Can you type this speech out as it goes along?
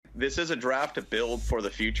this is a draft to build for the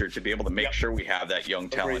future, to be able to make sure we have that young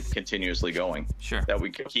talent continuously going. Sure. That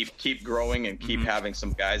we can keep growing and keep having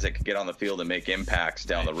some guys that could get on the field and make impacts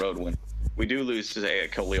down the road when we do lose, say,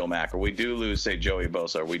 Khalil Mack, or we do lose, say, Joey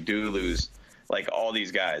Bosa, or we do lose, like, all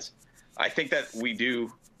these guys. I think that we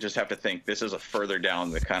do just have to think this is a further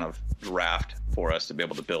down the kind of draft for us to be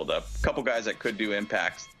able to build up a couple guys that could do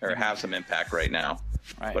impacts or have some impact right now.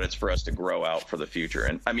 Right. But it's for us to grow out for the future.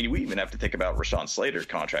 And, I mean, we even have to think about Rashawn Slater's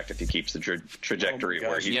contract if he keeps the trajectory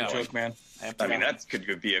where he's going. Joke, man. I mean, that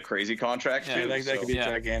could be a crazy contract, too. That could be a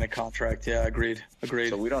gigantic contract. Yeah, agreed.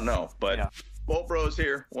 So we don't know. But Bolt Bros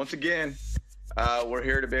here. Once again, we're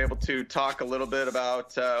here to be able to talk a little bit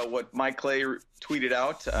about what Mike Clay tweeted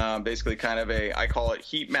out. Basically kind of I call it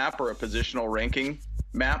heat map, or a positional ranking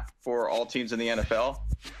map for all teams in the NFL.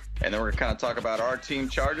 And then we're going to kind of talk about our team,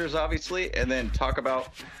 Chargers, obviously, and then talk about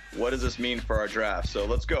what does this mean for our draft. So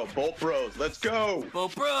let's go. Bolt Bros. Let's go.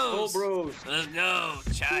 Bolt Bros. Bolt Bros. Let's go.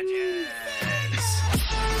 Chargers.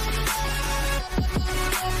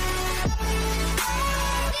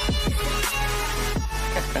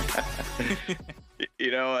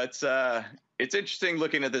 You know, it's interesting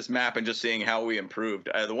looking at this map and just seeing how we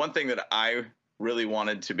improved. The one thing that I really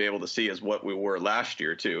wanted to be able to see is what we were last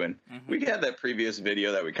year too, and we had that previous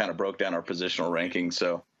video that we kind of broke down our positional rankings,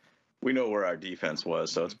 so we know where our defense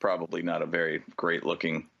was. So it's probably not a very great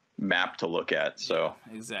looking map to look at. So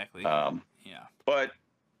exactly. But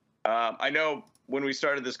I know when we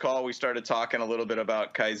started this call, we started talking a little bit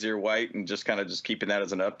about Kaiser White and just keeping that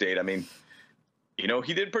as an update. I mean, you know,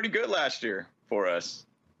 he did pretty good last year for us.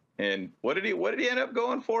 And what did he end up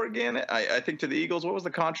going for again? I think to the Eagles. What was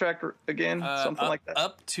the contract again? Something like that.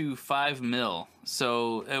 Up to $5 million.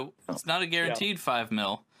 So it's not a guaranteed $5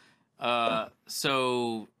 million.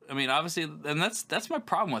 So I mean, obviously, and that's my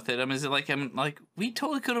problem with it. I mean, we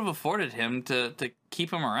totally could have afforded him to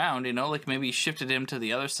keep him around. You know, like maybe shifted him to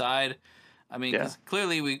the other side. I mean, 'cause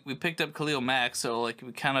clearly we picked up Khalil Mack, so like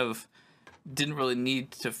we kind of didn't really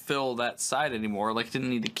need to fill that side anymore. Like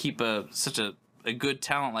didn't need to keep such a good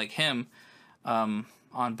talent like him on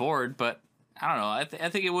board, but I don't know. I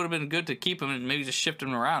think it would have been good to keep him and maybe just shift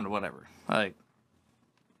him around or whatever. Like,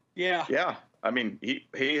 yeah. I mean,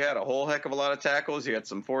 he had a whole heck of a lot of tackles. He had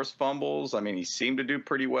some forced fumbles. I mean, he seemed to do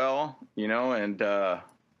pretty well, you know. And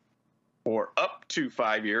for up to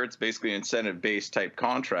 5 years, it's basically an incentive-based type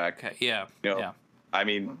contract. Okay, yeah, you know, I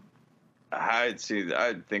mean, I'd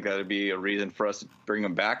think that would be a reason for us to bring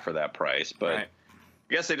him back for that price, but. Right.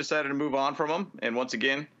 I guess they decided to move on from him. And once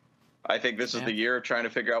again, I think this is the year of trying to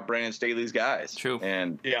figure out Brandon Staley's guys. True.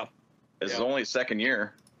 And this is only his second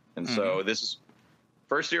year. And so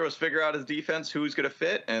first year was figure out his defense, who's going to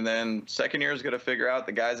fit. And then second year is going to figure out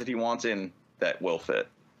the guys that he wants in that will fit.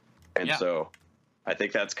 And so I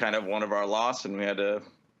think that's kind of one of our loss. And we had to,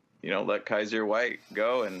 you know, let Kaiser White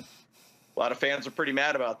go. And a lot of fans are pretty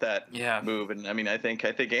mad about that move. And I mean, I think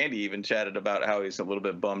Andy even chatted about how he's a little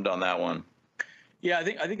bit bummed on that one. Yeah, I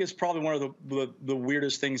think it's probably one of the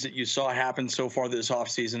weirdest things that you saw happen so far this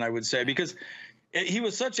offseason, I would say, because he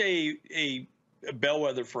was such a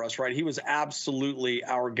bellwether for us, right? He was absolutely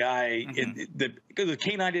our guy. Because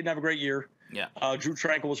K9 didn't have a great year. Yeah. Drew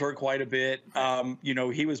Tranquil was hurt quite a bit. You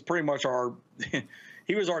know, he was pretty much our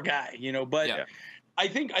guy, you know. But I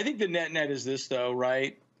think the net is this, though,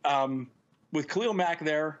 right? With Khalil Mack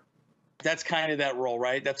there, that's kind of that role,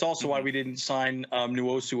 right? That's also why we didn't sign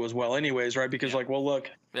Nwosu as well anyways, right? Because, we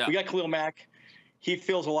got Khalil Mack. He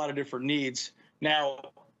fills a lot of different needs.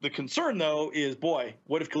 Now, the concern, though, is, boy,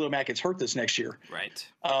 what if Khalil Mack gets hurt this next year? Right.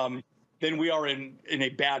 Then we are in a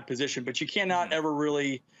bad position. But you cannot ever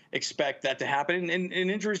really expect that to happen. And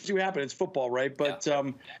injuries do happen. It's football, right? But,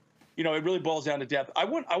 you know, it really boils down to depth. I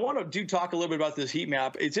want to talk a little bit about this heat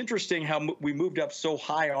map. It's interesting how we moved up so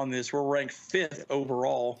high on this. We're ranked 5th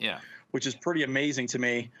overall. Yeah. Which is pretty amazing to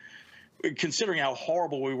me, considering how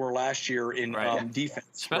horrible we were last year in defense,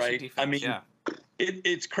 especially right? Defense, I mean,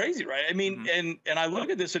 it's crazy, right? I mean, and I look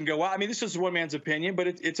at this and go, wow. I mean, this is one man's opinion, but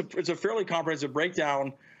it's a fairly comprehensive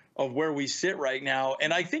breakdown of where we sit right now.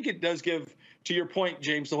 And I think it does give, to your point,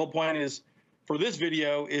 James, the whole point is for this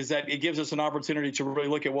video is that it gives us an opportunity to really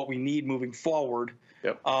look at what we need moving forward.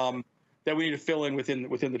 That we need to fill in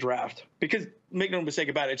within the draft, because make no mistake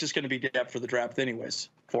about it, it's just going to be depth for the draft anyways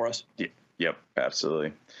for us. Yep,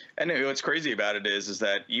 absolutely. And what's crazy about it is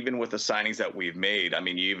that even with the signings that we've made, I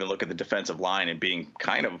mean, you even look at the defensive line and being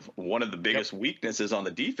kind of one of the biggest weaknesses on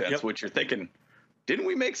the defense, which you're thinking, didn't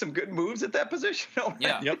we make some good moves at that position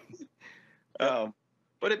already?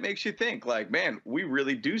 But it makes you think, like, man, we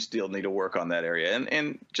really do still need to work on that area.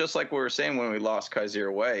 And just like we were saying when we lost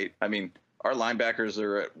Kaiser White, I mean, our linebackers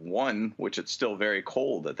are at 1, which it's still very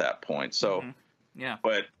cold at that point. So, yeah.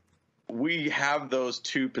 But we have those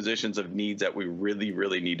 2 positions of needs that we really,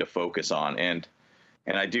 really need to focus on, and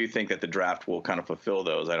I do think that the draft will kind of fulfill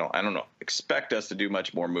those. I don't expect us to do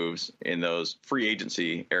much more moves in those free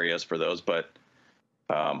agency areas for those, but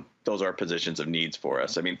those are positions of needs for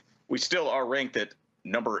us. I mean, we still are ranked at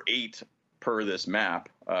number 8 per this map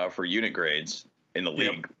for unit grades in the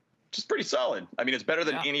league, which is pretty solid. I mean, it's better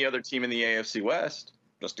than any other team in the AFC West,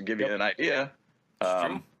 just to give you an idea.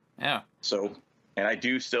 True. Yeah. So, and I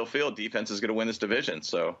do still feel defense is going to win this division.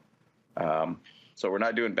 So, so we're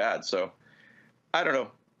not doing bad. So, I don't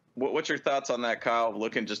know. What's your thoughts on that, Kyle?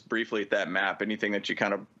 Looking just briefly at that map, anything that you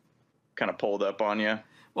kind of pulled up on you?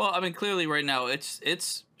 Well, I mean, clearly right now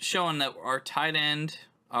it's showing that our tight end,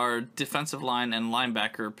 our defensive line, and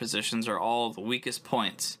linebacker positions are all the weakest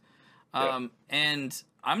points. And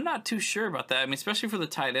I'm not too sure about that. I mean, especially for the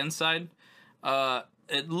tight end side,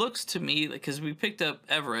 it looks to me like, because we picked up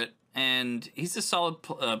Everett, and he's a solid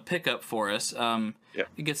pickup for us.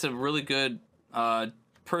 He gets a really good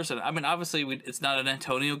person. I mean, obviously, it's not an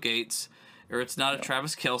Antonio Gates or it's not a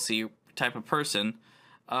Travis Kelce type of person.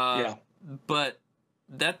 But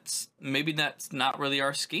that's not really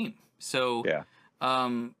our scheme. So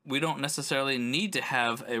we don't necessarily need to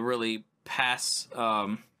have a really pass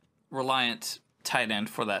reliant tight end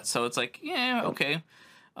for that. So it's like, okay.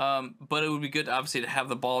 But it would be good, obviously, to have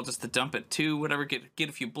the ball just to dump it to whatever, get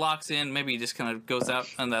a few blocks in. Maybe he just kind of goes out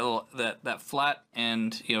on that little that flat,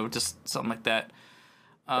 and just something like that.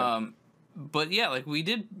 But yeah, like we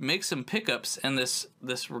did make some pickups in this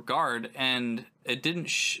regard, and it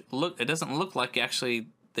it doesn't look like actually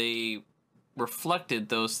they reflected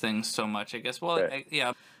those things so much, I guess. Well,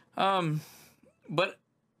 but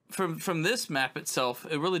from this map itself,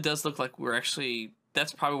 it really does look like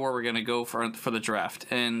that's probably where we're going to go for the draft,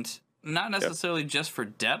 and not necessarily just for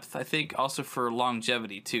depth. I think also for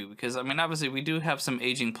longevity too, because I mean, obviously we do have some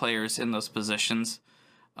aging players in those positions,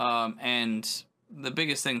 and the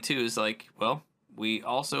biggest thing too is like, well, we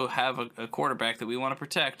also have a quarterback that we want to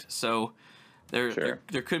protect. So there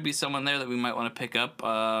could be someone there that we might want to pick up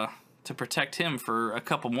to protect him for a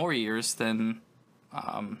couple more years than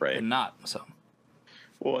not. So.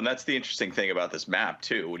 Well, and that's the interesting thing about this map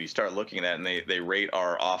too. When you start looking at it, and they rate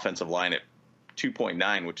our offensive line at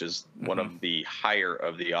 2.9, which is one of the higher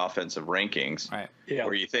of the offensive rankings. Right. Yeah.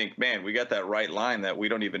 Where you think, man, we got that right line that we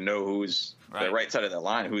don't even know who's the right side of that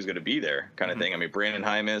line, who's going to be there, kind of thing. I mean, Brandon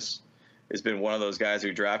Hymus has been one of those guys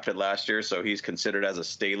who drafted last year, so he's considered as a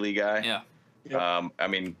Staley guy. Yeah. Yep. I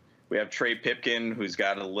mean, we have Trey Pipkin, who's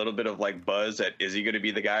got a little bit of like buzz at, is he going to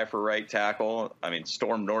be the guy for right tackle? I mean,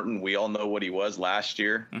 Storm Norton, we all know what he was last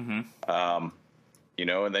year. And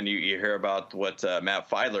then you hear about what Matt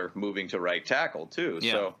Fiedler moving to right tackle too.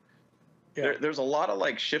 Yeah. So there's a lot of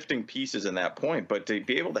like shifting pieces in that point, but to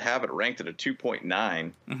be able to have it ranked at a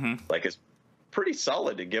 2.9, like it's pretty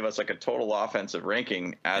solid to give us like a total offensive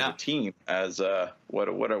ranking as a team. As what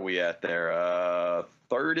are we at there?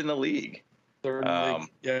 Third in the league. Third in the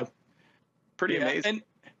league. Pretty amazing.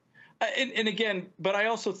 And again, but I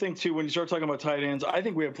also think too, when you start talking about tight ends, I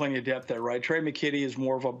think we have plenty of depth there, right? Trey McKitty is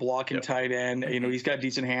more of a blocking tight end. He's got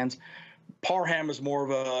decent hands. Parham is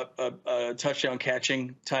more of a touchdown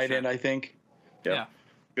catching tight end, I think. Yeah.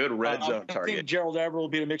 Good red zone target. I think Gerald Everett will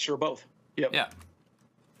be a mixture of both. Yep.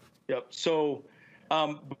 So,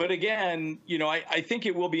 but again, I think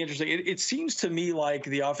it will be interesting. It seems to me like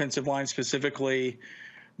the offensive line specifically,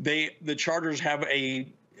 the Chargers have a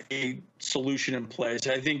solution in place.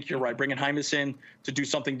 I think you're right. Bringing Hymus in to do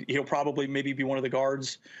something, he'll probably maybe be one of the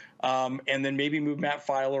guards, and then maybe move Matt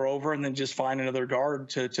Fiedler over, and then just find another guard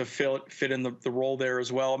to fit in the role there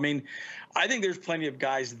as well. I mean, I think there's plenty of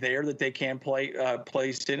guys there that they can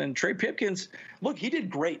place in. And Trey Pipkins, look, he did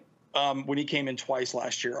great when he came in twice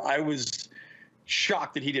last year. I was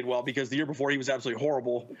shocked that he did well, because the year before he was absolutely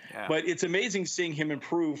horrible. Yeah. But it's amazing seeing him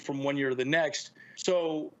improve from one year to the next.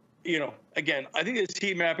 So, again, I think this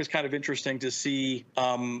heat map is kind of interesting to see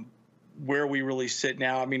where we really sit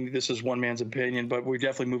now. I mean, this is one man's opinion, but we've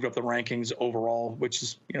definitely moved up the rankings overall, which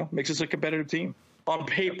is, makes us a competitive team on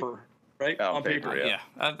paper, right? On paper, yeah.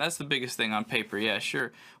 That's the biggest thing on paper. Yeah,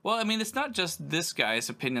 sure. Well, I mean, it's not just this guy's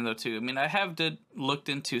opinion though, too. I mean, I have looked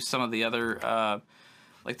into some of the other,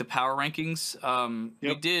 like the power rankings.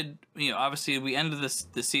 We did, obviously we ended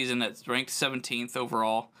the season at ranked 17th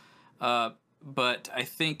overall. But I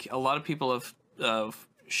think a lot of people have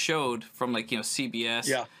showed from like,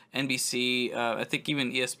 CBS, NBC, I think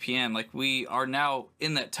even ESPN, like we are now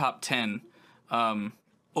in that top 10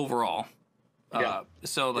 overall.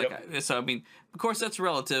 So I mean, of course that's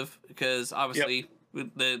relative, because obviously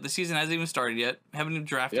the season hasn't even started yet. Haven't even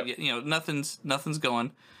drafted yet. You know, nothing's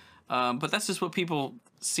going. But that's just what people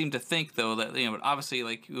seem to think, though. That obviously,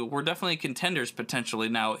 like we're definitely contenders potentially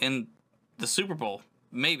now in the Super Bowl,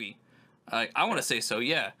 maybe. I want to say so,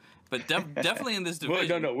 yeah. But definitely in this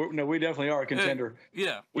division. No, we definitely are a contender.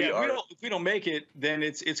 Yeah, if we don't make it, then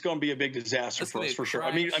it's going to be a big disaster for us for sure.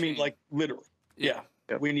 I mean, like literally. Yeah,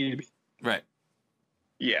 we need to be right.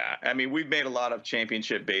 Yeah, I mean, we've made a lot of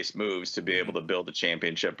championship-based moves to be able to build a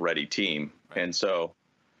championship-ready team, and so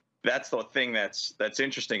that's the thing that's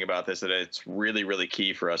interesting about this. That it's really, really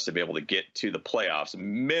key for us to be able to get to the playoffs.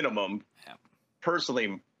 Minimum,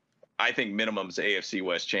 personally, I think minimum's AFC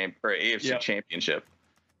West AFC Championship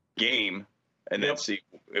game, and then see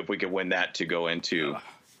if we could win that to go into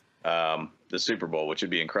the Super Bowl, which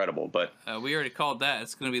would be incredible. But we already called that.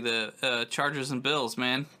 It's going to be the Chargers and Bills,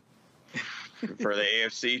 man. For the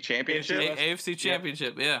AFC Championship? AFC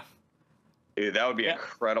Championship, yeah. Dude, that would be an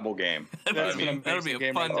incredible game. That would be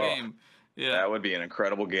a fun game. Yeah. That would be an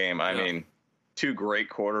incredible game. I mean, two great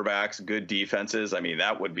quarterbacks, good defenses. I mean,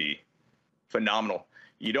 that would be phenomenal.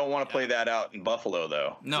 You don't want to play that out in Buffalo,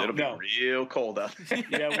 though. No. It'll be real cold out there.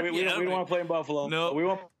 We don't want to play in Buffalo. No. We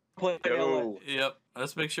want to play in LA. Yep.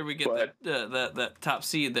 Let's make sure we get that top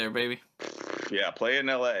seed there, baby. Yeah, play in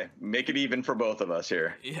LA. Make it even for both of us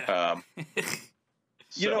here. Yeah.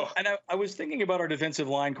 And I was thinking about our defensive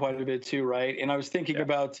line quite a bit too, right? And I was thinking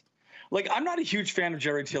about, like, I'm not a huge fan of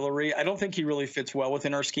Jerry Tillery. I don't think he really fits well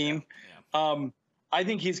within our scheme. Yeah. I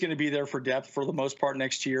think he's going to be there for depth for the most part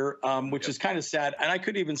next year, which is kind of sad. And I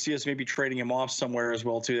could even see us maybe trading him off somewhere as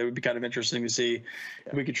well, too. That would be kind of interesting to see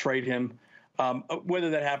if we could trade him.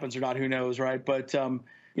 Whether that happens or not, who knows, right? But,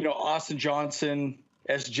 Austin Johnson,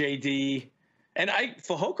 SJD, and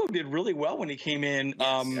Fehoko did really well when he came in.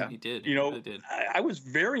 Yes, he did. He really did. I was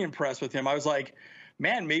very impressed with him. I was like,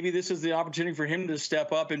 man, maybe this is the opportunity for him to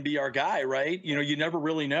step up and be our guy, right? You never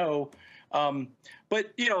really know.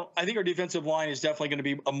 But I think our defensive line is definitely going to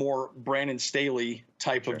be a more Brandon Staley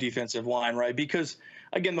type of defensive line, right? Because,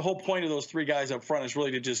 again, the whole point of those three guys up front is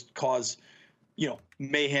really to just cause,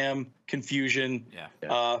 mayhem, confusion,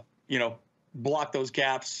 block those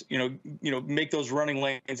gaps, make those running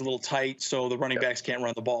lanes a little tight so the running backs can't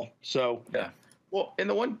run the ball. So Well, and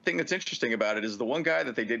the one thing that's interesting about it is the one guy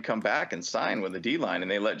that they did come back and sign with the D-line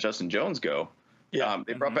and they let Justin Jones go. Yeah.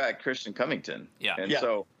 They brought back Christian Covington. Yeah. And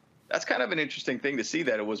so that's kind of an interesting thing to see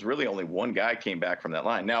that it was really only one guy came back from that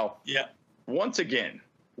line. Now, once again,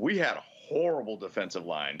 we had a horrible defensive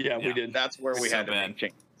line. Yeah, we did. That's where we had to make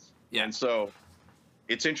changes. Yeah. And so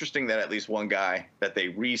it's interesting that at least one guy that they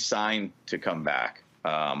re-signed to come back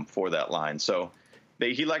for that line. So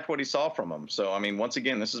he liked what he saw from him. So, I mean, once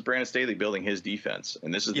again, this is Brandon Staley building his defense,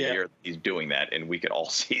 and this is the year he's doing that, and we could all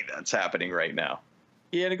see that's happening right now.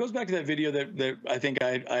 Yeah, and it goes back to that video that I think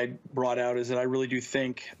I brought out, is that I really do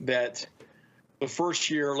think that the first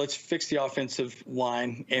year, let's fix the offensive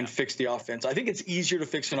line and fix the offense. I think it's easier to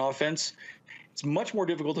fix an offense. It's much more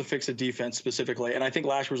difficult to fix a defense specifically, and I think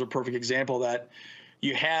last year was a perfect example of that.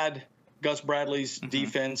 You had Gus Bradley's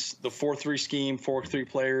defense, the 4-3 scheme, 4-3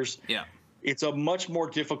 players. Yeah. It's a much more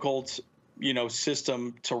difficult,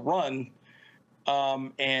 system to run.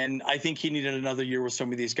 And I think he needed another year with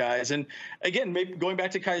some of these guys. And again, maybe going back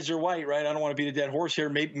to Kaiser White, right? I don't want to beat a dead horse here.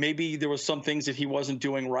 Maybe there was some things that he wasn't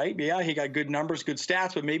doing right. Yeah, he got good numbers, good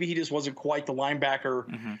stats, but maybe he just wasn't quite the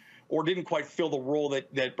linebacker or didn't quite fill the role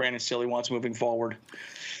that Brandon Staley wants moving forward.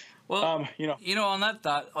 Well, on that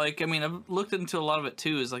thought, I've looked into a lot of it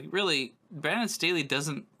too. Is like really Brandon Staley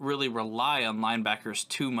doesn't really rely on linebackers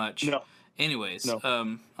too much. No. Anyways,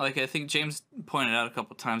 I think James pointed out a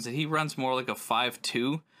couple times that he runs more like a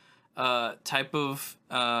 5-2 type of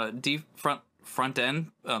deep front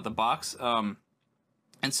end, the box, and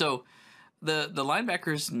so the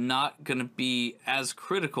linebacker's not going to be as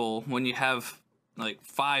critical when you have like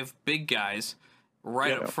five big guys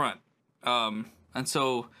up front, and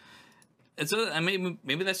so.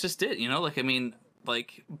 Maybe that's just it,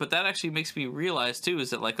 but that actually makes me realize too is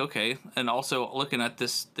that okay, and also looking at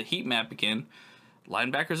the heat map again,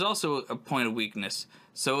 linebacker's also a point of weakness.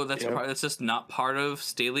 So that's that's just not part of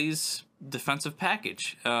Staley's defensive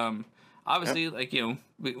package. Obviously,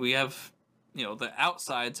 we have the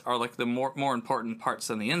outsides are like the more important parts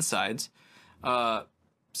than the insides.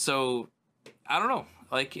 So I don't know.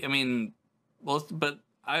 But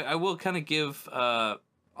I will kind of give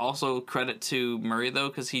also credit to Murray though,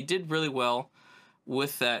 because he did really well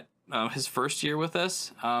with that his first year with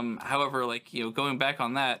us. However, going back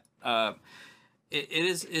on that,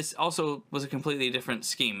 it's also was a completely different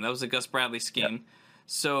scheme. That was a Gus Bradley scheme.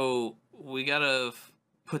 So we gotta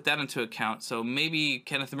put that into account. So maybe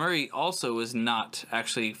Kenneth Murray also is not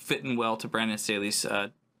actually fitting well to Brandon Staley's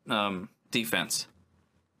defense.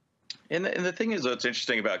 And the thing is, what's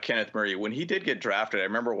interesting about Kenneth Murray, when he did get drafted, I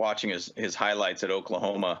remember watching his highlights at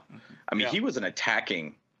Oklahoma. I mean, he was an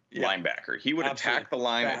attacking linebacker. He would attack the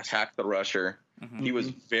line, attack the rusher. He was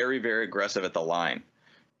very, very aggressive at the line.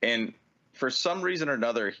 And for some reason or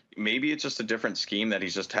another, maybe it's just a different scheme that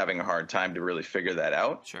he's just having a hard time to really figure that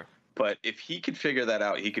out. Sure. But if he could figure that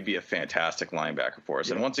out, he could be a fantastic linebacker for us.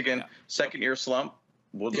 And once again, second year slump.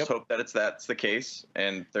 We'll just hope that that's the case.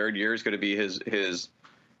 And third year is going to be his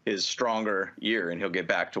stronger year, and he'll get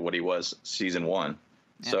back to what he was season one.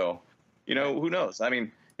 Yeah. So, who knows? I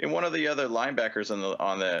mean, in one of the other linebackers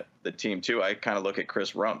on the team too, I kind of look at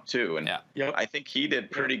Chris Rump too, and I think he did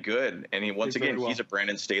pretty good. And he's a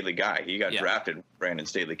Brandon Staley guy. He got drafted when Brandon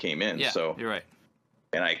Staley came in. Yeah, so you're right.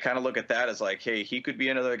 And I kind of look at that as like, hey, he could be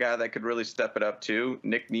another guy that could really step it up too.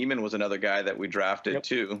 Nick Neiman was another guy that we drafted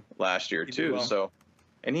too last year too. Well. So,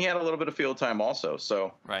 and he had a little bit of field time also.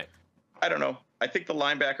 So I don't know. I think the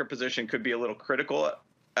linebacker position could be a little critical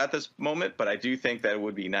at this moment, but I do think that it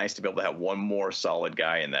would be nice to be able to have one more solid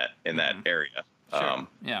guy in that area. Sure.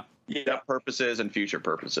 Depth purposes and future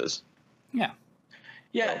purposes.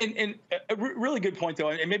 Yeah, and a really good point, though,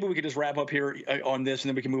 and maybe we could just wrap up here on this, and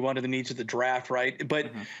then we can move on to the needs of the draft, right?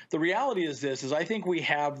 But the reality is I think we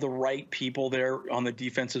have the right people there on the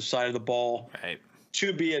defensive side of the ball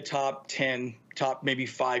to be a top 10, top maybe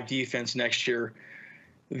 5 defense next year.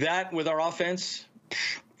 That, with our offense,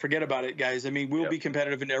 forget about it, guys. I mean, we'll be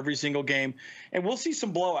competitive in every single game, and we'll see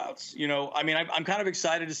some blowouts. I mean, I'm kind of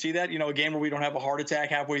excited to see that, a game where we don't have a heart attack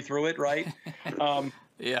halfway through it, right?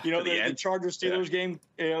 The Chargers-Steelers game,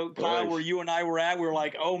 Kyle, where you and I were at, we were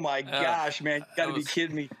like, oh, my gosh, man, you got to be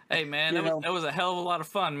kidding me. Hey, man, that was a hell of a lot of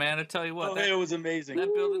fun, man. I tell you what. It was amazing.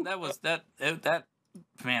 That building,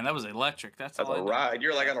 man, that was electric. That's a ride.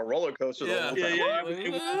 You're like on a roller coaster the whole time. It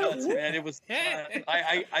was nuts, man. It was.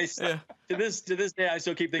 To this day, I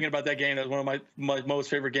still keep thinking about that game. That was one of my most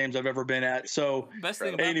favorite games I've ever been at. So, best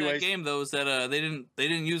thing about that game though is that they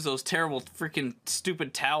didn't use those terrible freaking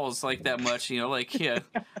stupid towels like that much.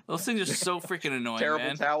 Those things are so freaking annoying.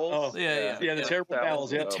 Terrible towels. Oh, yeah. The terrible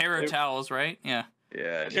towels. Yeah, terror towels, right? Yeah.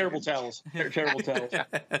 Yeah. Terrible towels. Terrible towels.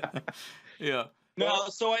 Yeah. No,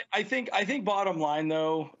 so I think bottom line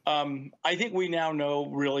though, I think we now know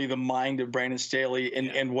really the mind of Brandon Staley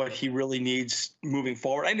and what he really needs moving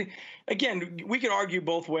forward. And again, we could argue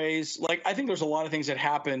both ways. Like, I think there's a lot of things that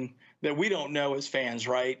happen that we don't know as fans,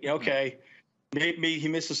 right? Okay, maybe he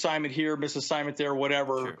missed assignment here, missed assignment there,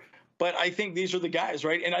 whatever. Sure. But I think these are the guys,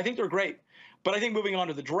 right? And I think they're great. But I think moving on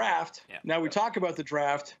to the draft, now we talk about the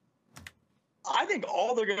draft. I think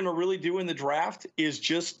all they're going to really do in the draft is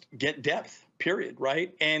just get depth. Period,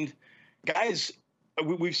 right? And guys,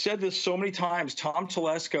 we've said this so many times. Tom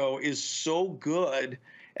Telesco is so good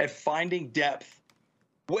at finding depth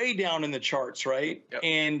way down in the charts, right? Yep.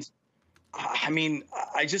 And I mean,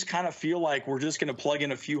 I just kind of feel like we're just going to plug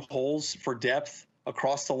in a few holes for depth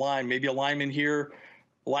across the line. Maybe a lineman here,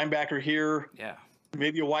 linebacker here. Yeah.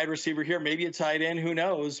 Maybe a wide receiver here, maybe a tight end, who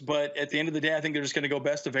knows? But at the end of the day, I think they're just going to go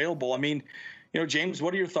best available. I mean, James,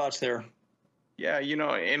 what are your thoughts there? Yeah,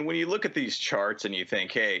 and when you look at these charts and you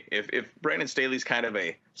think, hey, if Brandon Staley's kind of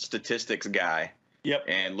a statistics guy,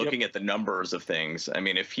 and looking at the numbers of things, I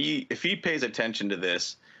mean, if he pays attention to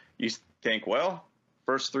this, you think, well,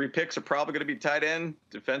 first 3 picks are probably going to be tight end,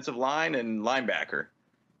 defensive line, and linebacker,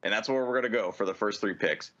 and that's where we're going to go for the first 3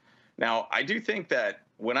 picks. Now, I do think that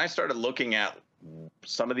when I started looking at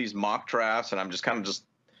some of these mock drafts, and I'm just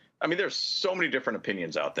I mean, there's so many different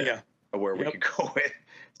opinions out there of where we could go with.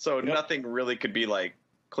 So nothing really could be like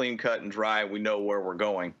clean cut and dry. We know where we're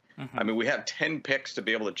going. I mean, we have 10 picks to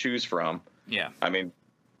be able to choose from. Yeah. I mean,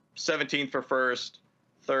 17th for first,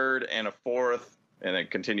 third, and a fourth, and it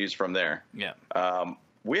continues from there. Yeah.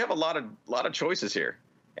 We have a lot of choices here,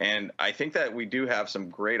 and I think that we do have some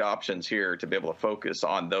great options here to be able to focus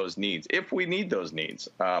on those needs if we need those needs.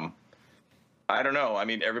 I don't know. I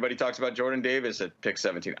mean, everybody talks about Jordan Davis at pick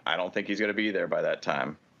 17. I don't think he's going to be there by that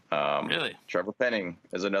time. Really? Trevor Penning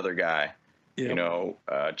is another guy.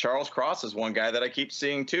 Charles Cross is one guy that I keep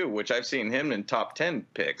seeing too, which I've seen him in top 10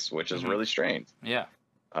 picks, which is really strange. Yeah.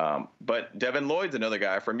 But Devin Lloyd's another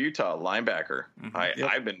guy from Utah, linebacker.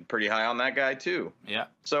 I've been pretty high on that guy too. Yeah.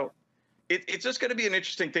 So it's just going to be an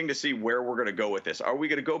interesting thing to see where we're going to go with this. Are we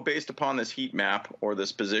going to go based upon this heat map or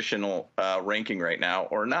this positional ranking right now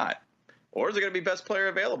or not? Or is it going to be best player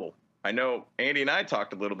available? I know Andy and I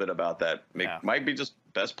talked a little bit about that. Might be just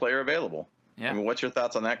best player available. Yeah. I mean, what's your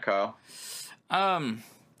thoughts on that, Kyle?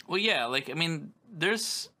 Well, yeah, like, I mean,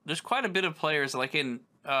 there's quite a bit of players, like in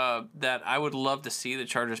that I would love to see the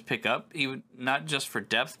Chargers pick up, even not just for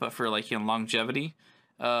depth, but for like longevity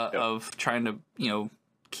of trying to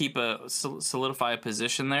solidify a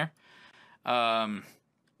position there.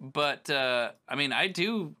 But I mean, I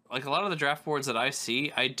do like a lot of the draft boards that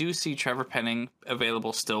I do see Trevor Penning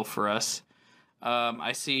available still for us.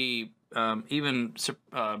 I see even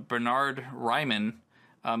Bernard Ryman.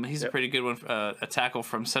 He's a pretty good one, a tackle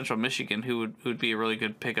from Central Michigan who would be a really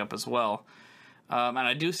good pickup as well. And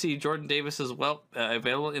I do see Jordan Davis as well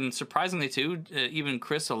available, and surprisingly too, even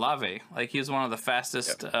Chris Olave. Like he was one of the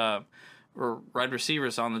fastest wide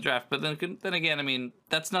receivers on the draft. But then again, I mean,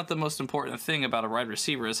 that's not the most important thing about a wide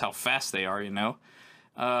receiver is how fast they are,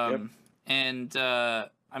 And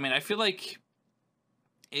I mean, I feel like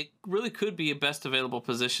it really could be a best available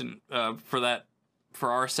position for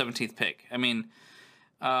our 17th pick. I mean,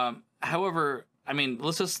 however, I mean,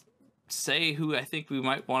 let's just say who I think we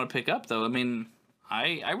might want to pick up, though. I mean,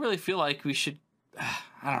 I really feel like we should.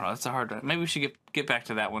 I don't know. It's a hard one. Maybe we should get back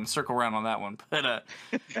to that one. Circle around on that one. But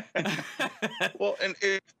well, and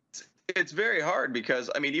it's very hard because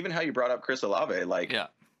I mean, even how you brought up Chris Olave, like,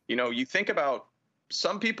 you think about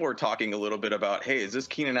some people are talking a little bit about, hey, is this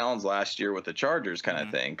Keenan Allen's last year with the Chargers kind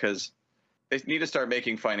of thing? Because they need to start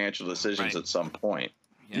making financial decisions at some point.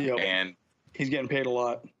 Yeah. And he's getting paid a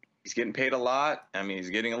lot. He's getting paid a lot. I mean,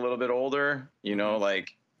 he's getting a little bit older.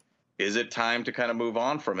 Like, is it time to kind of move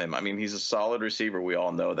on from him? I mean, he's a solid receiver. We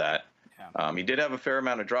all know that. Yeah. He did have a fair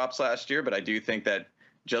amount of drops last year, but I do think that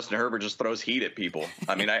Justin Herbert just throws heat at people.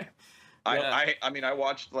 I mean, I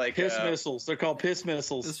watched like piss missiles. They're called piss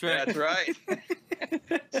missiles. That's right. That's right.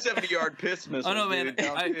 70-yard piss missile. Oh no, man!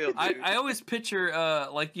 I always picture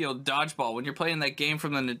dodgeball when you're playing that game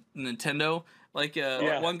from the Nintendo. Like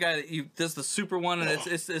one guy that does the super one, and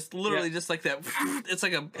it's literally just like that. It's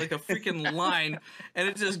like a freaking line, and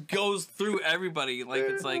it just goes through everybody. Like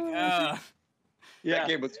it's like That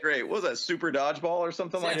game was great. What was that, Super Dodgeball or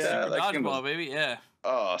something like that? Super Dodgeball, baby. Yeah.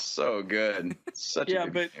 Oh, so good. Such a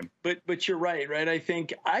good game. But you're right. I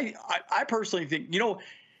think I personally think,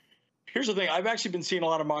 here's the thing. I've actually been seeing a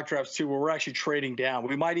lot of mock drafts too, where we're actually trading down.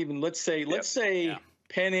 We might even let's say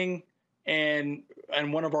Penning and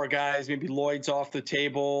one of our guys, maybe Lloyd's off the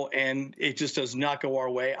table, and it just does not go our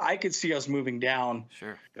way. I could see us moving down,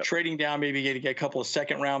 trading down, maybe get a couple of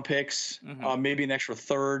second-round picks, maybe an extra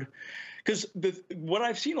third. Because what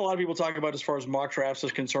I've seen a lot of people talk about as far as mock drafts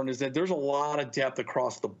is concerned is that there's a lot of depth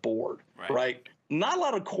across the board, right? Not a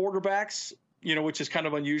lot of quarterbacks, which is kind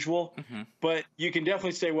of unusual, but you can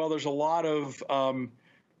definitely say, well, there's a lot of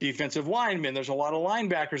defensive linemen. There's a lot of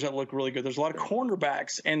linebackers that look really good. There's a lot of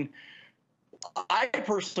cornerbacks. And I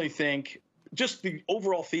personally think just the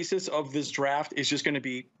overall thesis of this draft is just going to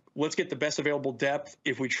be, let's get the best available depth.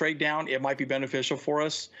 If we trade down, it might be beneficial for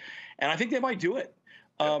us. And I think they might do it.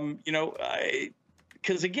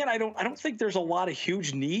 Because again, I don't think there's a lot of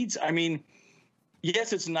huge needs. I mean,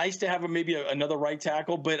 yes, it's nice to have maybe another right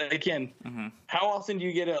tackle, but again, how often do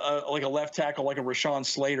you get a left tackle like a Rashawn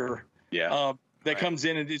Slater? That comes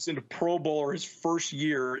in and is in a Pro Bowl or his first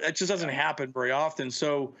year. That just doesn't happen very often.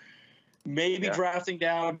 So maybe drafting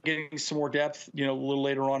down, getting some more depth, a little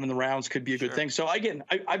later on in the rounds could be a good thing. So again,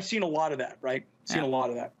 I've seen a lot of that, right? Seen a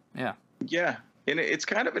lot of that. Yeah. And it's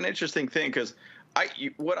kind of an interesting thing because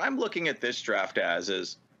what I'm looking at this draft as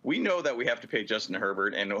is we know that we have to pay Justin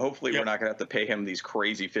Herbert, and hopefully we're not going to have to pay him these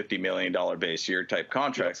crazy $50 million base year type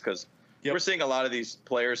contracts because we're seeing a lot of these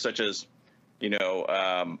players such as,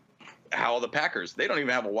 how the Packers, they don't even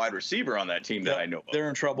have a wide receiver on that team that I know of. They're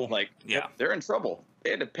in trouble. They're in trouble. They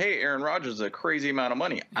had to pay Aaron Rodgers a crazy amount of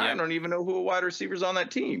money. I don't even know who a wide receiver's on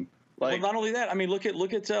that team. Well, not only that, I mean, look at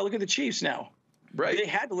the Chiefs now. Right. They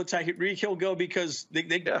had to let Tyreek Hill go because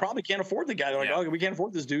they probably can't afford the guy. They're like, we can't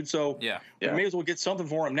afford this dude, so we may as well get something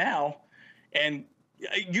for him now. And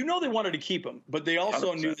they wanted to keep him, but they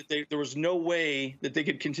also 100%. Knew that there was no way that they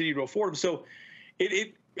could continue to afford him. So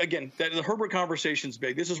again, the Herbert conversation's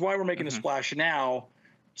big. This is why we're making a splash now,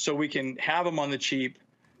 so we can have him on the cheap,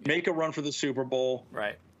 make a run for the Super Bowl,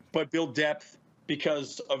 but build depth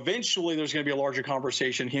because eventually there's going to be a larger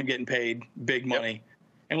conversation, him getting paid big money.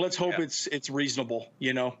 And let's hope it's reasonable,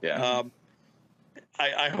 I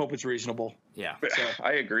hope it's reasonable. Yeah. So.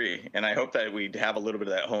 I agree. And I hope that we have a little bit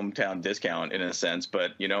of that hometown discount in a sense.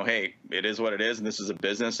 But, hey, it is what it is. And this is a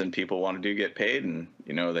business and people want to get paid and,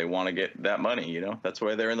 they want to get that money. That's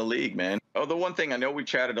why they're in the league, man. Oh, the one thing I know we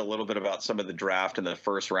chatted a little bit about some of the draft in the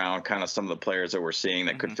first round, kind of some of the players that we're seeing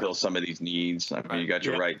that could fill some of these needs. I mean, you got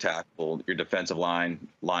your right tackle, your defensive line,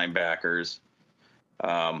 linebackers.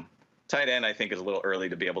 Tight end, I think, is a little early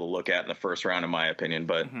to be able to look at in the first round, in my opinion.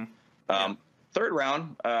 But third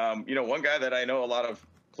round, one guy that I know a lot of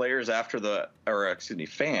fans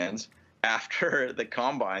after the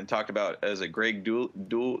combine talked about as a Greg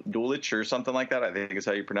Dulcich or something like that. I think is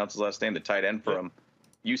how you pronounce his last name, the tight end from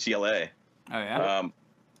UCLA. Oh yeah.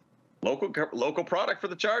 Local product for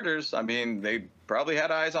the Chargers. I mean, they probably had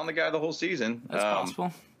eyes on the guy the whole season. That's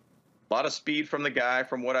possible. A lot of speed from the guy.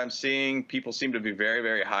 From what I'm seeing, people seem to be very,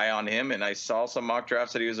 very high on him. And I saw some mock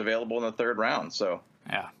drafts that he was available in the 3rd round. So,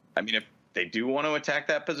 yeah. I mean, if they do want to attack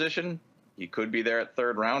that position, he could be there at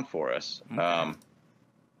 3rd round for us. Okay.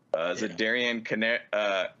 Is it Darian Kennard,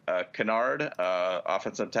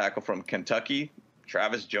 offensive tackle from Kentucky?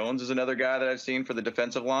 Travis Jones is another guy that I've seen for the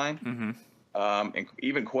defensive line. Mm-hmm. And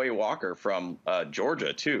even Quay Walker from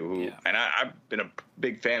Georgia too, and I've been a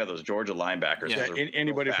big fan of those Georgia linebackers. Yeah,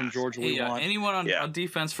 anybody from Georgia we want. Anyone on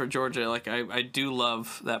defense for Georgia, like I do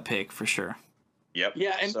love that pick for sure. Yep.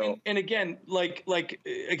 Yeah, and again,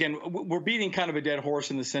 again, we're beating kind of a dead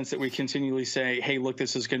horse in the sense that we continually say, hey, look,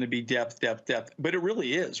 this is going to be depth, but it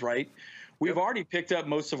really is, right? We've already picked up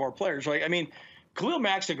most of our players, right? I mean, Khalil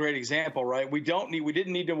Mack's a great example, right? We didn't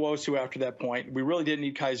need Nwosu after that point. We really didn't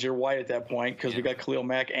need Kaiser White at that point because we got Khalil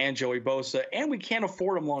Mack and Joey Bosa, and we can't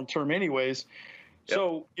afford him long term anyways. Yep.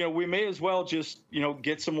 So, we may as well just,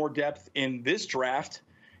 get some more depth in this draft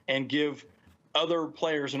and give other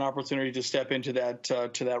players an opportunity to step into that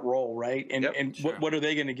to that role, right? And what are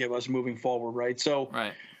they going to give us moving forward, right? So,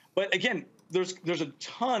 but again, there's a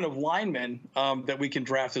ton of linemen that we can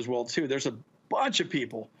draft as well too. There's a bunch of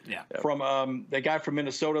people. From the guy from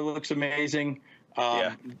Minnesota looks amazing.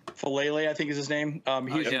 Falele, I think is his name.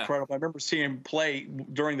 He's incredible. I remember seeing him play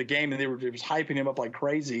during the game, and they were just hyping him up like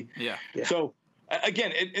crazy. So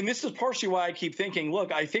again, and this is partially why I keep thinking,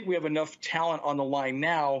 look, I think we have enough talent on the line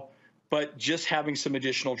now, but just having some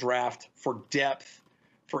additional draft for depth,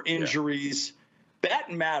 for injuries,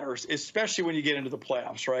 that matters, especially when you get into the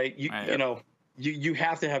playoffs, right? You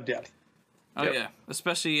have to have depth. Oh yeah,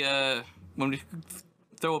 especially when we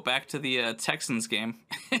throw it back to the Texans game.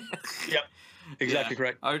 Exactly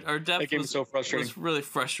correct. Our depth was so frustrating. Was really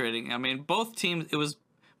frustrating. I mean, both teams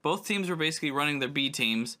were basically running their B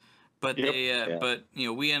teams, but but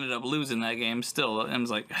we ended up losing that game still. And I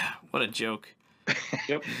was like, what a joke.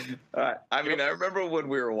 I mean, I remember when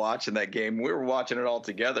we were watching that game, we were watching it all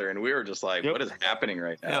together, and we were just like, what is happening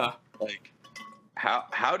right now? Like,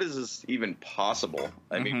 how does this even possible?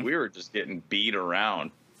 I mean, we were just getting beat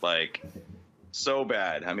around, like, so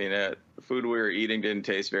bad. I mean, the food we were eating didn't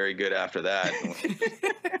taste very good after that.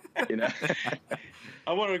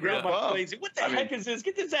 I wanted to grab my plate. What the heck is this?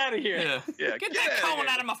 Get this out of here. Get that cone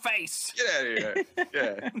out of my face. Get out of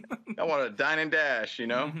here. I want to dine and dash,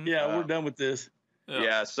 we're done with this.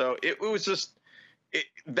 So it was just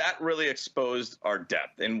that really exposed our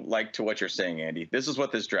depth. And like to what you're saying, Andy, this is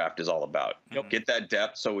what this draft is all about. Get that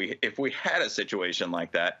depth. So if we had a situation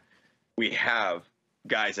like that, we have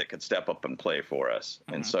guys that could step up and play for us.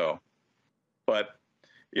 And so, but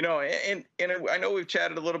and I know we've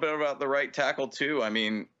chatted a little bit about the right tackle too. I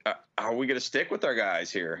mean, are we going to stick with our guys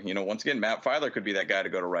here? Once again, Matt Filer could be that guy to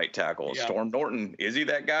go to right tackle. Storm Norton, is he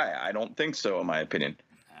that guy? I don't think so, in my opinion.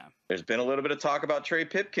 There's been a little bit of talk about Trey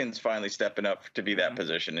Pipkins finally stepping up to be that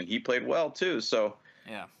position, and he played well too. So,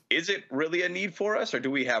 is it really a need for us, or do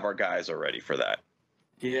we have our guys already for that?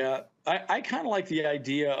 Yeah, I kind of like the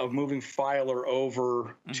idea of moving Filer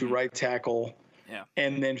over to right tackle,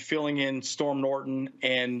 and then filling in Storm Norton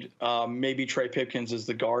and maybe Trey Pipkins as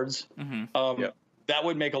the guards. That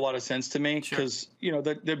would make a lot of sense to me because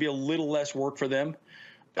there'd be a little less work for them.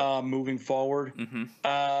 Moving forward.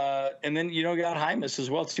 And then, you got Hymas as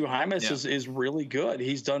well, too. Hymas is really good.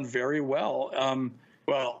 He's done very well.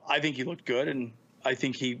 I think he looked good, and I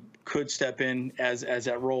think he could step in as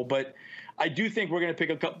that role. But I do think we're going to pick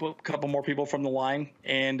a couple more people from the line,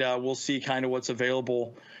 and we'll see kind of what's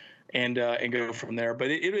available and go from there.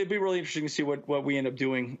 But it'd be really interesting to see what we end up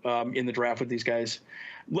doing in the draft with these guys.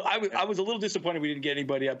 I was a little disappointed we didn't get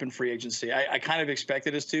anybody up in free agency. I kind of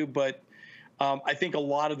expected us to, but I think a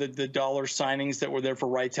lot of the dollar signings that were there for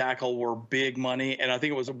right tackle were big money, and I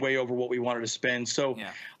think it was way over what we wanted to spend. So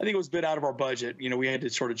I think it was a bit out of our budget. We had to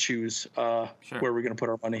sort of choose where we're going to put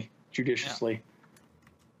our money judiciously.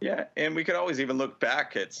 Yeah, and we could always even look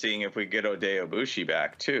back at seeing if we get Ode Ibushi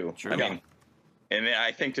back too. I mean, and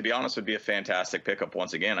I think, to be honest, would be a fantastic pickup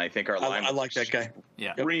once again. I think our line I like that guy.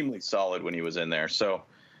 Extremely solid when he was in there. So,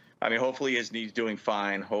 I mean, hopefully his knee's doing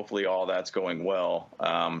fine. Hopefully all that's going well.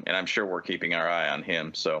 And I'm sure we're keeping our eye on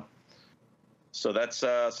him. So that's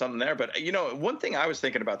something there. But, one thing I was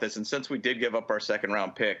thinking about this, and since we did give up our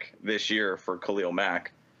second-round pick this year for Khalil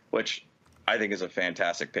Mack, which I think is a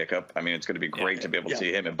fantastic pickup. I mean, it's going to be great to be able to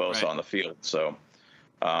see him and Bosa on the field. So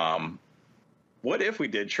what if we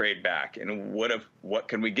did trade back, and what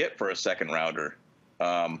can we get for a second rounder?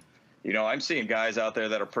 I'm seeing guys out there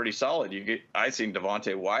that are pretty solid. I seen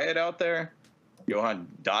Devontae Wyatt out there. Johan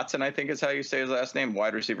Dotson, I think is how you say his last name,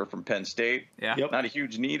 wide receiver from Penn State. Yeah. Yep. Not a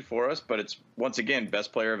huge need for us, but it's, once again,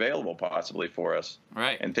 best player available possibly for us.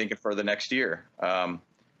 Right. And thinking for the next year.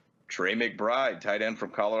 Trey McBride, tight end from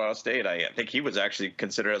Colorado State. I think he was actually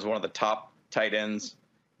considered as one of the top tight ends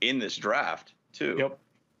in this draft, too.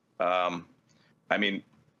 Yep.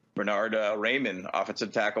 Bernard Raymond,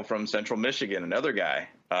 offensive tackle from Central Michigan, another guy.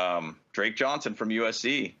 Drake Johnson from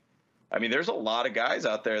USC. There's a lot of guys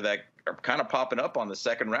out there that are kind of popping up on the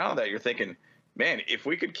second round that you're thinking, man, if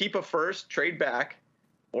we could keep a first, trade back,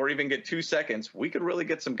 or even get 2 seconds, we could really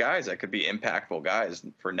get some guys that could be impactful guys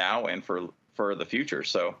for now and for the future.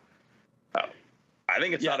 So I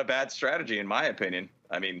think it's not a bad strategy, in my opinion.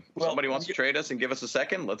 Somebody wants to trade us and give us a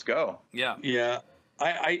second, let's go. Yeah. Yeah.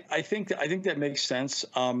 I think that makes sense.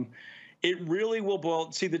 It really will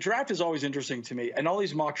boil. See, the draft is always interesting to me, and all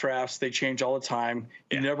these mock drafts, they change all the time.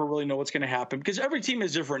 You never really know what's going to happen because every team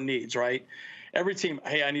has different needs, right? Every team,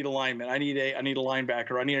 hey, I need a lineman, I need a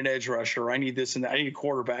linebacker, I need an edge rusher, I need this and that, I need a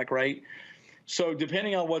quarterback, right? So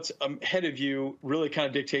depending on what's ahead of you, really kind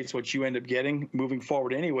of dictates what you end up getting moving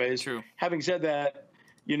forward. Anyways, True. Having said that,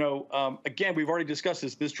 again, we've already discussed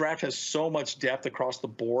this. This draft has so much depth across the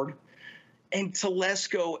board. And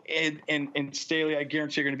Telesco and Staley, I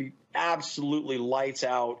guarantee, are going to be absolutely lights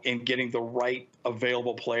out in getting the right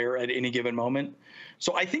available player at any given moment.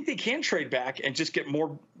 So I think they can trade back and just get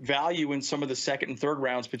more value in some of the second and third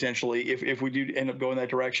rounds potentially if we do end up going that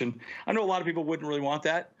direction. I know a lot of people wouldn't really want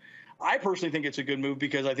that. I personally think it's a good move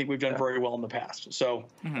because I think we've done very well in the past. So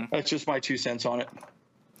that's just my 2 cents on it.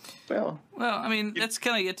 Well, that's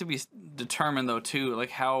kind of yet to be determined, though, too, like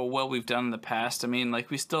how well we've done in the past.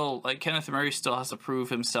 We still, Kenneth Murray still has to prove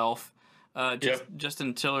himself.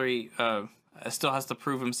 Justin Tillery still has to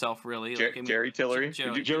prove himself, really. Jerry Tillery?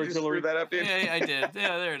 Did you Tillery. screw that up, dude? Yeah, I did.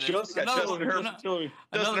 Yeah, there it is. Justin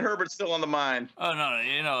Herbert's still on the mind. Oh,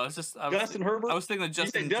 no, it's just... Justin Herbert? I was thinking of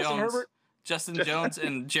Justin Jones. Justin Herbert? Justin Jones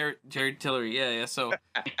and Jerry Tillery. Yeah, so...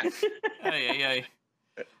 Hey.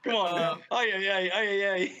 Come on, man.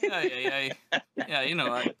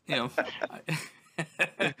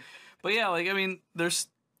 But yeah, there's,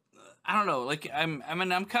 I don't know,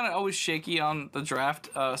 I'm kind of always shaky on the draft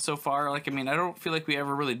so far. I don't feel like we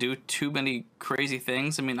ever really do too many crazy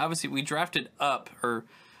things. Obviously we traded up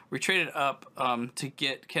to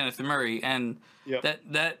get Kenneth Murray, and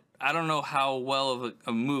that I don't know how well of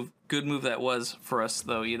a good move that was for us,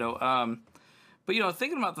 though. But,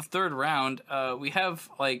 thinking about the third round, we have,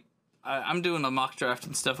 I'm doing a mock draft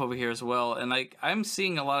and stuff over here as well, and, I'm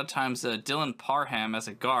seeing a lot of times Dylan Parham as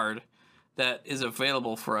a guard that is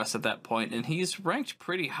available for us at that point, and he's ranked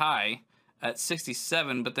pretty high at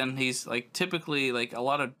 67, but then he's, typically, a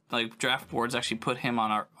lot of, draft boards actually put him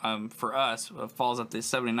on our, for us, falls at the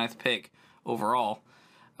 79th pick overall.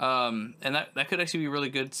 And that could actually be a really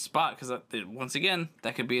good spot, because, once again,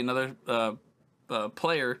 that could be another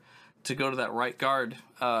player to go to that right guard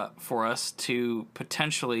for us to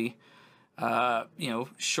potentially,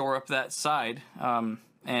 shore up that side.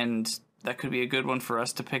 And that could be a good one for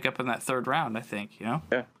us to pick up in that third round, I think, Yeah.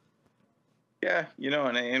 Yeah,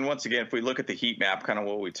 and once again, if we look at the heat map, kind of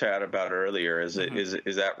what we chatted about earlier, is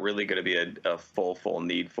that really going to be a full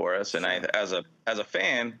need for us? And as a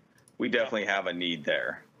fan, we definitely have a need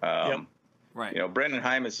there. Right. Brandon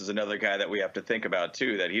Hymas is another guy that we have to think about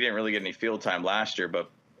too. That he didn't really get any field time last year, but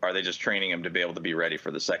are they just training him to be able to be ready for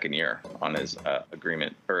the second year on his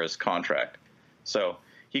agreement or his contract? So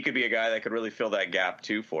he could be a guy that could really fill that gap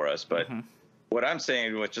too for us. But what I'm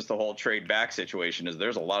saying with just the whole trade back situation is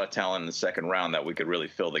there's a lot of talent in the second round that we could really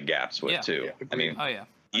fill the gaps with too. Yeah,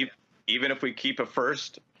 even if we keep a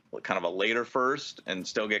first, kind of a later first, and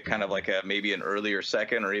still get kind of maybe an earlier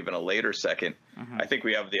second or even a later second, I think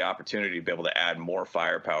we have the opportunity to be able to add more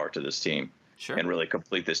firepower to this team and really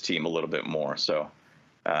complete this team a little bit more. So.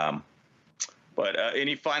 But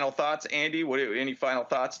any final thoughts, Andy? Any final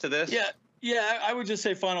thoughts to this? Yeah, I would just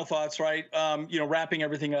say final thoughts, right? Wrapping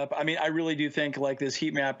everything up. I really do think this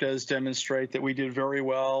heat map does demonstrate that we did very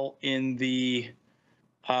well in the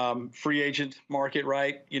free agent market,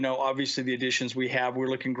 right? Obviously the additions we have, we're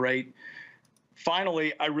looking great.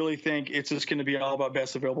 Finally, I really think it's just going to be all about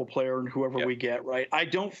best available player and whoever we get, right? I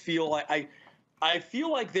don't feel like I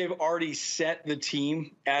feel like they've already set the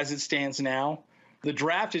team as it stands now. The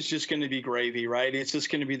draft is just going to be gravy, right? It's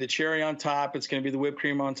just going to be the cherry on top. It's going to be the whipped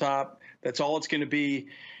cream on top. That's all it's going to be.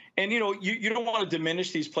 And, you don't want to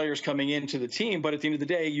diminish these players coming into the team, but at the end of the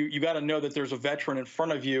day, you got to know that there's a veteran in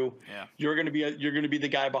front of you. Yeah. You're going to be the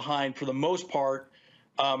guy behind for the most part,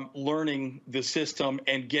 learning the system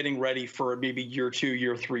and getting ready for maybe year 2,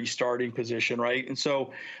 year 3 starting position, right? And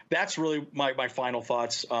so that's really my final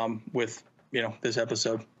thoughts with this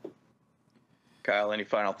episode. Kyle, any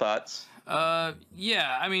final thoughts?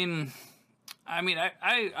 Yeah, I mean,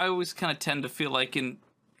 I always kind of tend to feel like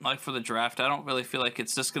for the draft, I don't really feel like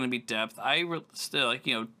it's just going to be depth. Still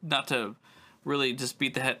not to really just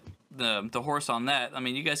beat the horse on that. I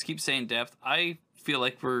mean, you guys keep saying depth. I feel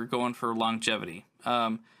like we're going for longevity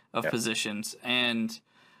of positions, and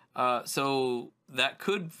so that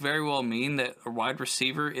could very well mean that a wide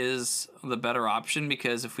receiver is the better option,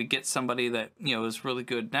 because if we get somebody that is really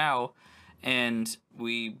good now, and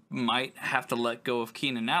we might have to let go of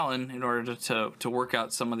Keenan Allen in order to work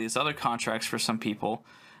out some of these other contracts for some people,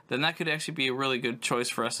 then that could actually be a really good choice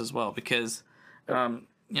for us as well, because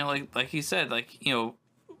like he said,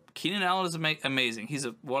 Keenan Allen is amazing. He's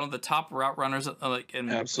one of the top route runners,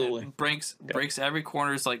 and absolutely breaks every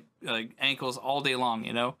corner's like ankles all day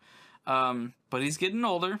long, but he's getting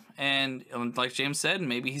older, and like James said,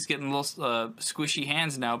 maybe he's getting a little squishy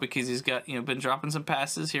hands now because he's got been dropping some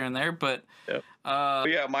passes here and there. But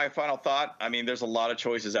my final thought. I mean, there's a lot of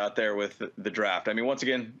choices out there with the draft. I mean, once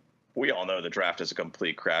again, we all know the draft is a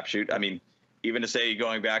complete crapshoot. I mean, even to say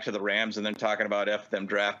going back to the Rams and then talking about them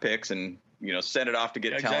draft picks and send it off to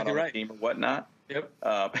get talent on the team or whatnot. Yep.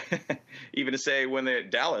 Even to say when they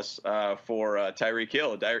Dallas for Tyreek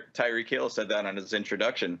Hill. Tyreek Hill said that on his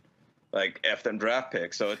introduction, like F them draft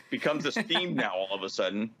picks. So it becomes this theme now all of a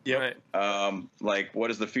sudden. Yep. Like,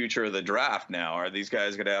 what is the future of the draft now? Are these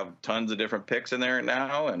guys going to have tons of different picks in there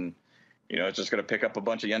now? And, it's just going to pick up a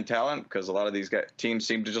bunch of young talent, because a lot of these teams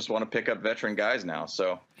seem to just want to pick up veteran guys now.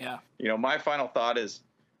 So, my final thought is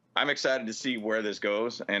I'm excited to see where this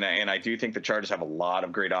goes. And I do think the Chargers have a lot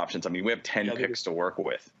of great options. I mean, we have 10 picks to work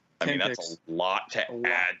with. I mean, that's a lot to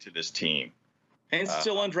add to this team. And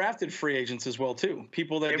still undrafted free agents as well, too.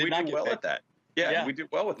 People that did not get well at that. Yeah, we did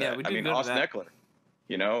well with that. I mean, Austin Eckler,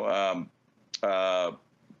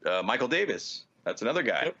 Michael Davis. That's another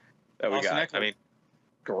guy that we got. Eckler. I mean,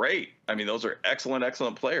 great. I mean, those are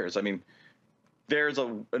excellent players. I mean, there's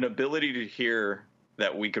an ability to hear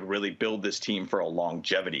that we could really build this team for a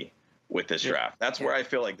longevity with this draft. That's where I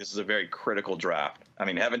feel like this is a very critical draft. I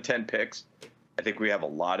mean, having 10 picks, I think we have a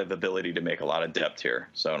lot of ability to make a lot of depth here.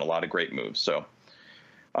 So, and a lot of great moves. So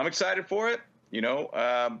I'm excited for it.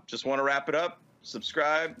 Just want to wrap it up.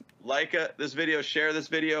 Subscribe, like this video, share this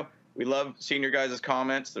video. We love seeing your guys'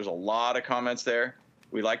 comments. There's a lot of comments there.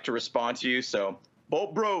 We like to respond to you. So,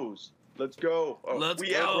 Bolt Bros, let's go. Let's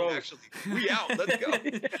go. Out, actually. We out. Let's go.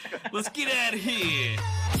 Let's get out of here.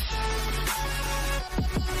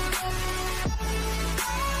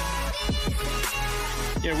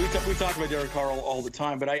 We talk about Derek Carr all the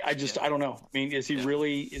time, but I don't know. I mean, is he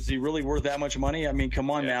really worth that much money? I mean, come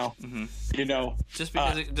on now. Mm-hmm. Just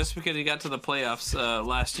because he got to the playoffs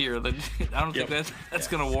last year, I don't think that's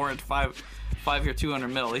going to warrant five-year $200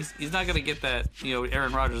 million. He's not going to get that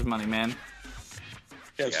Aaron Rodgers money, man.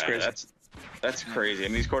 That's crazy. That's crazy. I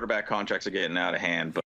mean, these quarterback contracts are getting out of hand, but